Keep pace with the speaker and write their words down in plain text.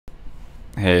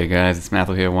Hey guys, it's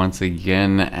Mathel here once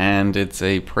again, and it's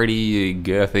a pretty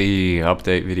girthy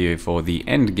update video for the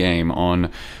Endgame on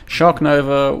Shock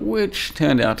Nova, which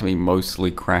turned out to be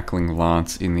mostly Crackling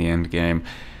Lance in the Endgame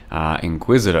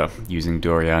Inquisitor, using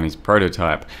Doryani's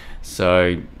prototype.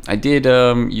 So I did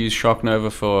use Shock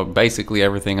Nova for basically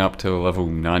everything up to level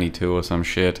 92 or some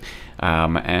shit,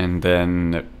 and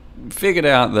then figured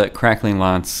out that Crackling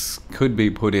Lance could be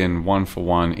put in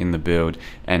 1-for-1 in the build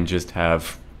and just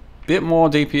have bit more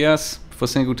DPS for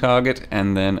single target,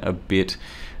 and then a bit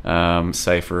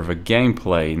safer of a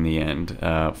gameplay in the end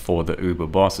for the Uber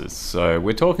bosses. So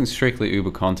we're talking strictly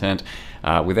Uber content.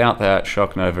 Without that,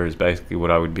 Shock Nova is basically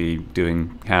what I would be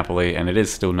doing happily, and it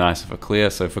is still nicer for clear.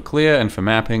 So for clear and for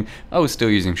mapping, I was still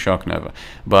using Shock Nova,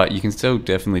 but you can still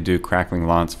definitely do Crackling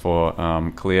Lance for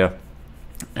clear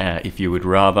if you would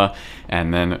rather,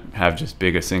 and then have just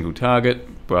bigger single target.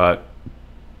 But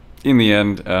in the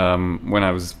end, when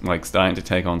I was starting to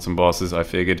take on some bosses, I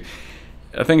figured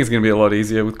I think it's going to be a lot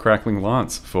easier with Crackling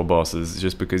Lance for bosses,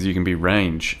 just because you can be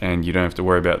range and you don't have to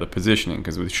worry about the positioning.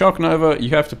 Because with Shock Nova,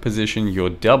 you have to position your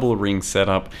double ring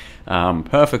setup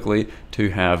perfectly to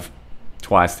have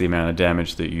twice the amount of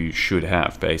damage that you should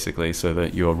have, basically, so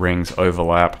that your rings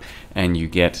overlap and you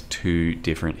get 2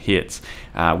 different hits.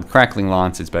 With Crackling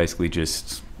Lance, it's basically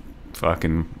just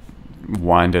fucking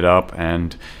wind it up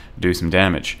and do some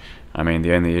damage. I mean,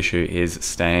 the only issue is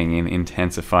staying in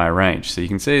intensifier range. So you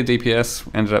can see the DPS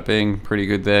ended up being pretty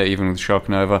good there, even with Shock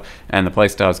Nova, and the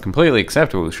playstyle is completely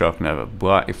acceptable with Shock Nova.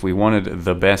 But if we wanted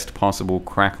the best possible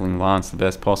Crackling Lance, the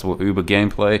best possible Uber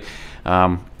gameplay,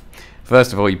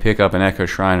 first of all, you pick up an Echo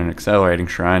Shrine and Accelerating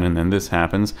Shrine, and then this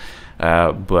happens.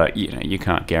 But you know, you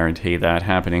can't guarantee that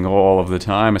happening all of the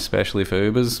time, especially for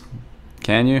Ubers.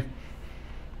 Can you?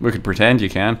 We could pretend you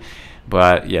can.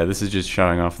 But yeah, this is just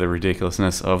showing off the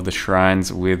ridiculousness of the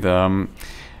shrines with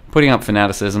putting up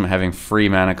Fanaticism, having free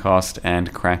mana cost,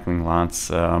 and Crackling Lance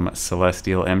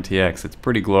Celestial MTX. It's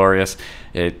pretty glorious.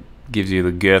 It gives you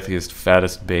the girthiest,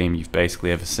 fattest beam you've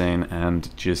basically ever seen,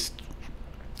 and just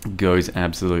goes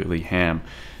absolutely ham.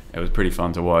 It was pretty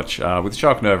fun to watch. With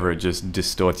Shock Nova, it just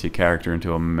distorts your character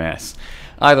into a mess.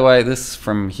 Either way, this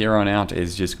from here on out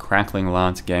is just Crackling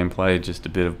Lance gameplay, just a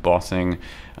bit of bossing,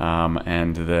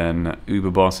 and then Uber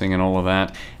bossing and all of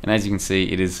that. And as you can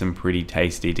see, it is some pretty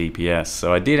tasty DPS.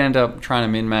 So I did end up trying to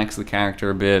min-max the character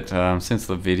a bit since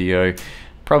the video.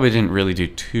 Probably didn't really do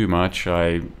too much.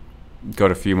 I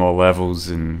got a few more levels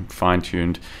and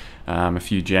fine-tuned a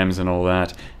few gems and all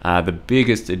that. The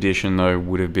biggest addition though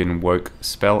would have been Woke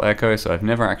Spell Echo, so I've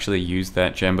never actually used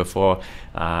that gem before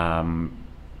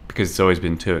because it's always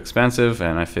been too expensive,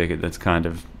 and I figured that's kind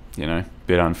of, you know, a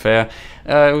bit unfair.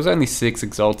 It was only 6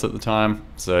 exalts at the time,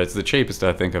 so it's the cheapest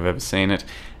I think I've ever seen it,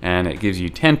 and it gives you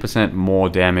 10% more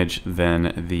damage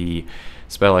than the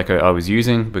Spell Echo I was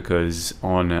using, because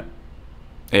on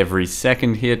every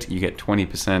second hit you get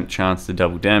 20% chance to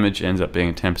double damage. Ends up being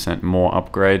a 10% more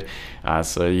upgrade.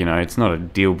 So you know, it's not a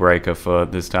deal breaker for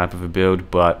this type of a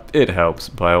build, but it helps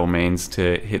by all means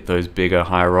to hit those bigger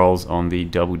high rolls on the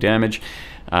double damage.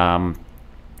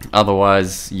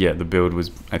 Otherwise, yeah, the build was,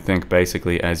 I think,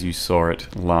 basically as you saw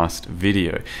it last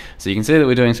video. So you can see that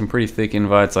we're doing some pretty thick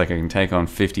invites, like I can take on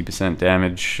 50%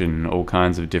 damage and all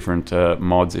kinds of different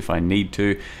mods if I need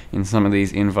to in some of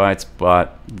these invites,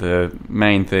 but the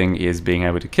main thing is being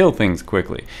able to kill things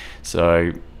quickly.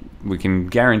 So we can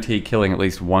guarantee killing at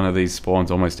least one of these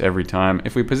spawns almost every time.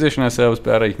 If we position ourselves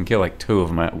better, you can kill like 2 of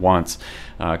them at once,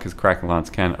 because Crackling Lance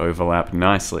can overlap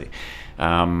nicely.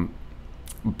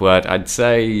 But I'd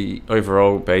say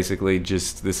overall, basically,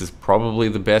 just this is probably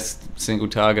the best single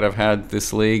target I've had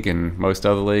this league and most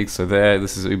other leagues. So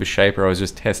this is Uber Shaper. I was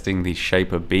just testing the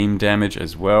Shaper beam damage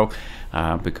as well,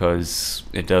 because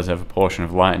it does have a portion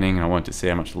of lightning, and I wanted to see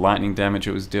how much lightning damage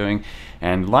it was doing.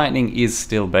 And lightning is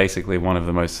still basically one of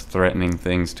the most threatening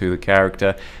things to the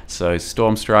character. So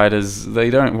Storm Striders, they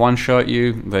don't one-shot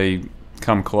you, they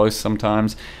come close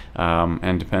sometimes,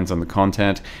 and depends on the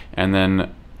content. And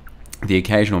then the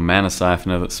occasional mana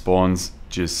siphoner that spawns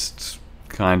just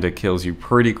kind of kills you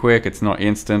pretty quick. It's not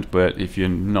instant, but if you're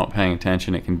not paying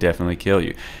attention, it can definitely kill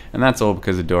you. And that's all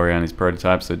because of Doryani's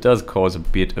prototype, so it does cause a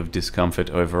bit of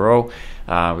discomfort overall.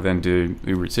 We then do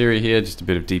Preeeeetty here, just a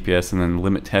bit of DPS, and then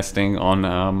limit testing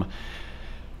on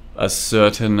a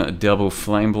certain double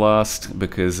flame blast,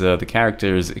 because the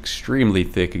character is extremely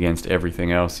thick against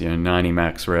everything else, you know, 90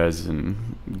 max res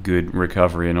and good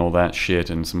recovery and all that shit,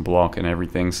 and some block and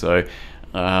everything. So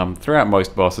throughout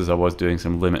most bosses I was doing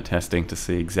some limit testing to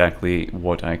see exactly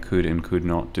what I could and could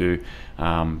not do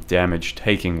damage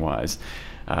taking wise.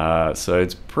 So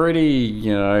it's pretty,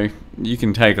 you know, you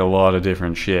can take a lot of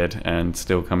different shit and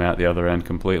still come out the other end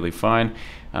completely fine.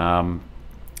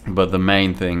 But the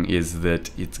main thing is that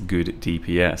it's good at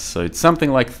DPS. So it's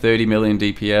something like 30 million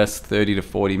DPS, 30 to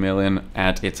 40 million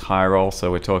at its high roll. So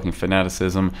we're talking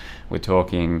Fanaticism, we're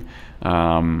talking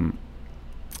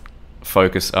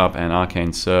Focus Up and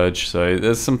Arcane Surge. So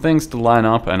there's some things to line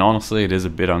up, and honestly it is a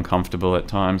bit uncomfortable at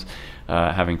times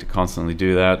having to constantly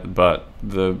do that, but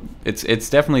it's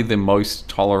definitely the most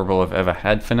tolerable I've ever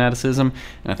had Fanaticism,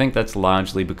 and I think that's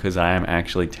largely because I am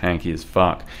actually tanky as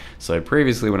fuck. So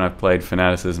previously when I've played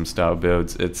Fanaticism style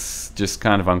builds, it's just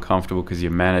kind of uncomfortable because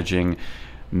you're managing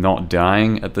not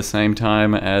dying at the same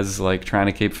time as like trying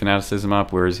to keep Fanaticism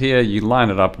up, whereas here you line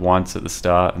it up once at the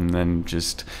start and then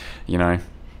just, you know,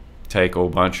 take a whole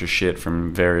bunch of shit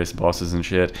from various bosses and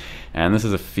shit. And this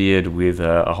is a feared with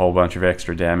a whole bunch of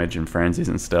extra damage and frenzies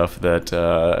and stuff that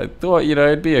I thought, you know,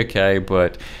 it'd be okay,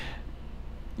 but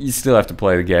you still have to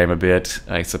play the game a bit,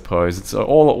 I suppose. It's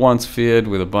all at once feared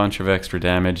with a bunch of extra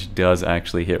damage, does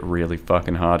actually hit really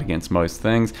fucking hard against most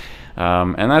things.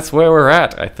 And that's where we're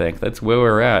at, I think. That's where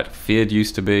we're at. Feared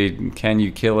used to be, can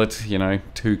you kill it? You know,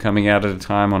 2 coming out at a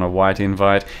time on a white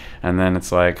invite, and then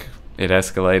it's like, it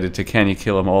escalated to can you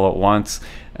kill them all at once,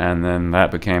 and then that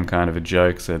became kind of a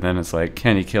joke. So then it's like,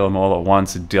 can you kill them all at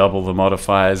once, double the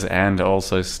modifiers, and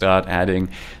also start adding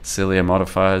sillier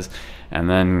modifiers. And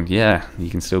then, yeah,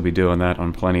 you can still be doing that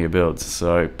on plenty of builds.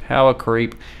 So, power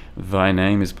creep, thy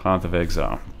name is Path of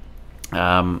Exile.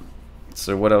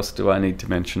 So what else do I need to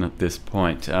mention at this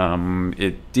point?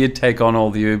 It did take on all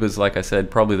the Ubers, like I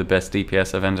said, probably the best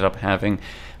DPS I've ended up having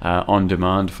on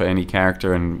demand for any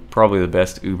character, and probably the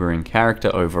best Ubering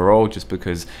character overall, just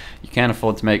because you can't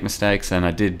afford to make mistakes. And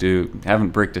I haven't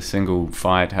bricked a single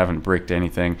fight, haven't bricked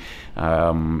anything,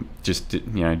 just,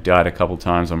 you know, died a couple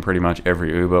times on pretty much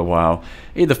every Uber while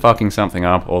either fucking something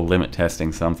up or limit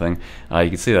testing something. You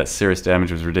can see that serious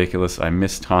damage was ridiculous. I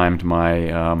mistimed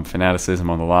my Fanaticism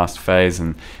on the last phase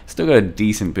and still got a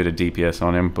decent bit of DPS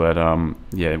on him, but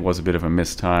yeah, it was a bit of a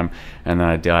mistime, and then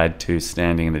I died to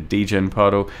standing in a degen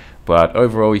puddle. But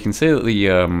overall, you can see that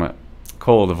the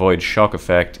Call of the Void shock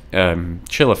effect,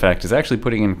 chill effect, is actually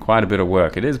putting in quite a bit of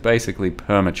work. It is basically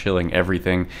perma-chilling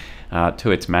everything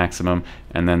to its maximum,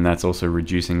 and then that's also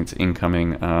reducing its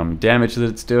incoming damage that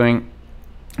it's doing,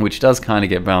 which does kind of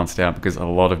get balanced out because a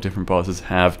lot of different bosses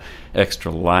have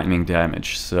extra lightning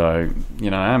damage. So, you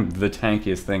know, I'm the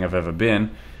tankiest thing I've ever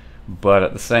been, but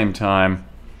at the same time,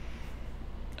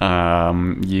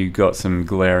 you got some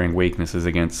glaring weaknesses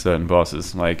against certain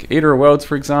bosses. Like Eater of Worlds,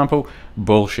 for example,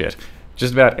 bullshit.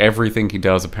 Just about everything he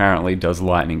does apparently does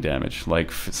lightning damage.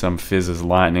 Like some fizzes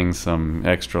lightning, some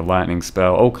extra lightning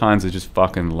spell, all kinds of just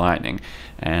fucking lightning.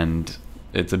 And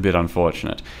it's a bit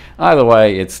unfortunate. Either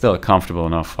way, it's still a comfortable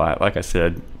enough fight. Like I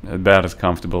said, about as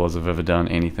comfortable as I've ever done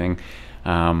anything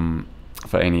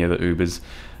for any of the Ubers.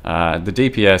 The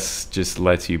DPS just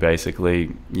lets you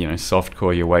basically, you know,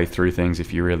 softcore your way through things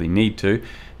if you really need to.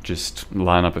 Just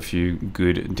line up a few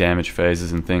good damage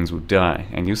phases and things will die.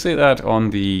 And you'll see that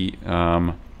on the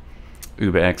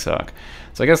Uber Exarch.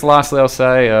 So I guess lastly I'll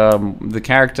say the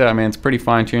character, I mean, it's pretty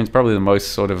fine-tuned. It's probably the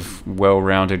most sort of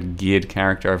well-rounded, geared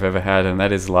character I've ever had, and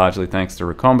that is largely thanks to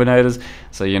recombinators.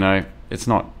 So, you know, it's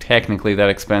not technically that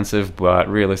expensive, but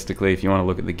realistically, if you want to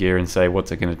look at the gear and say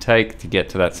what's it going to take to get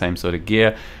to that same sort of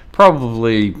gear,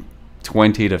 probably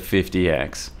 20 to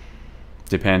 50x,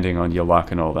 depending on your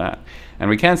luck and all that. And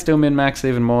we can still min-max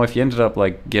even more. If you ended up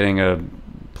like getting a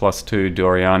 +2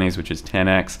 Doryani's, which is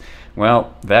 10x,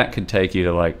 well, that could take you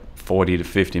to like 40 to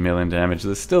 50 million damage.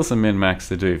 There's still some min-max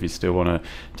to do if you still want to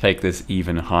take this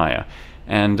even higher.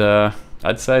 And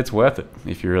I'd say it's worth it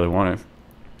if you really want to.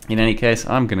 In any case,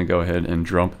 I'm going to go ahead and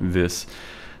drop this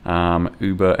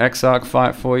Uber Exarch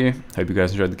fight for you. Hope you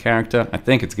guys enjoyed the character. I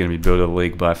think it's going to be build of the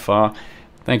league by far.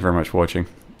 Thank you very much for watching,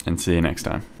 and see you next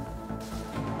time.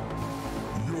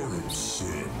 Your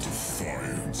absurd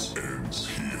defiance ends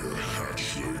here,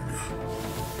 hatchling.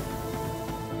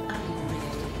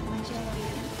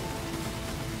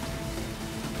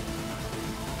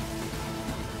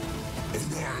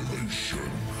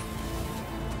 Annihilation.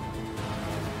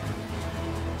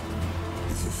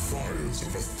 With the fires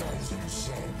of 1,000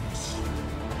 suns.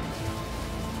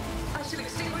 I shall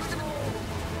extinguish them all!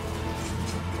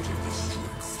 You do not have the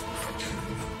strength,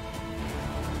 hatchling.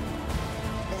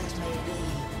 That may be,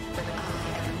 but I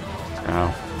am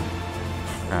not.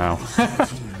 Ow.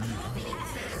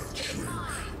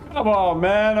 Come on,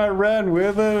 man, I ran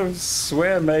with it. I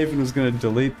swear Maven was going to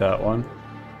delete that one.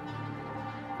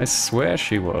 I swear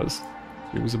she was.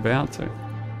 She was about to.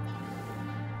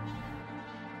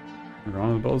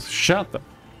 Run the balls. Shut the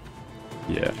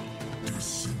Yeah.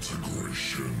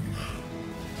 Disintegration.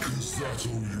 Is that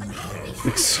all you have?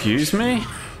 Excuse me?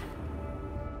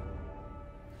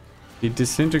 He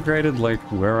disintegrated like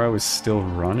where I was still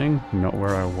running, not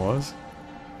where I was?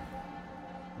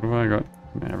 What have I got?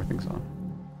 Man, everything's on.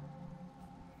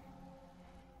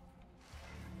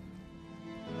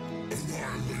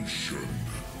 Annihilation.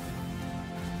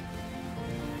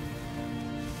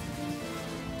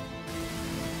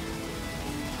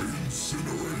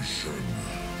 Incineration.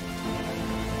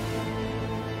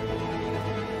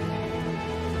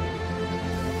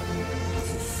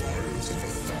 The fires of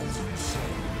 1,000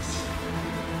 suns.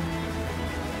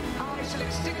 I shall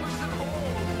extinguish them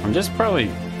all. I'm just probably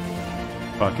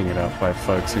fucking it up by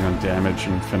focusing on damage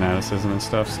and fanaticism and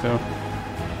stuff still.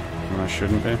 When I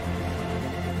shouldn't be.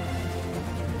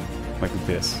 Like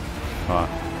this. Ah.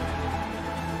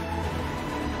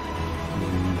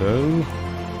 No.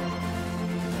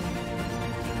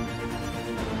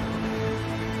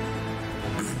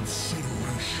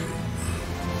 Incineration.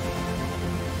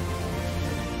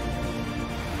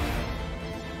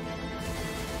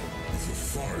 The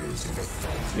fires of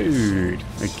 1,000 Dude,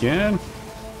 again?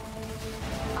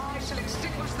 I shall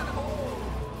extinguish them all.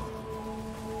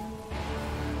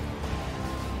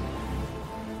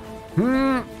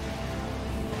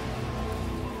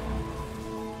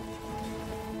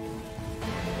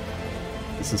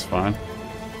 This is fine.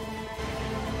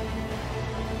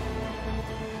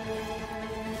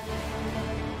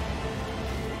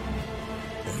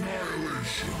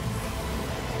 Annihilation.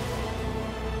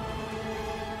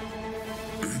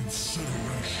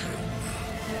 Incineration.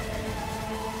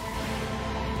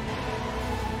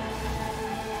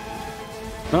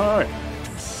 Alright.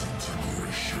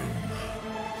 Disintegration.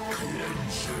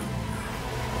 Cleansing.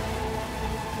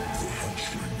 The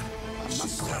hatchling.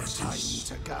 Surprises.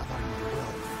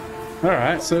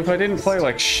 Alright, so if I didn't play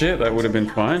like shit, that would have been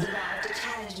fine. Allowed to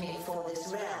challenge me for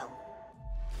this realm.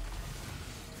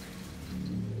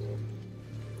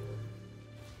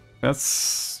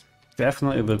 That's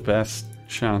definitely the best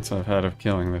chance I've had of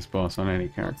killing this boss on any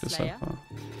character so Slayer? far.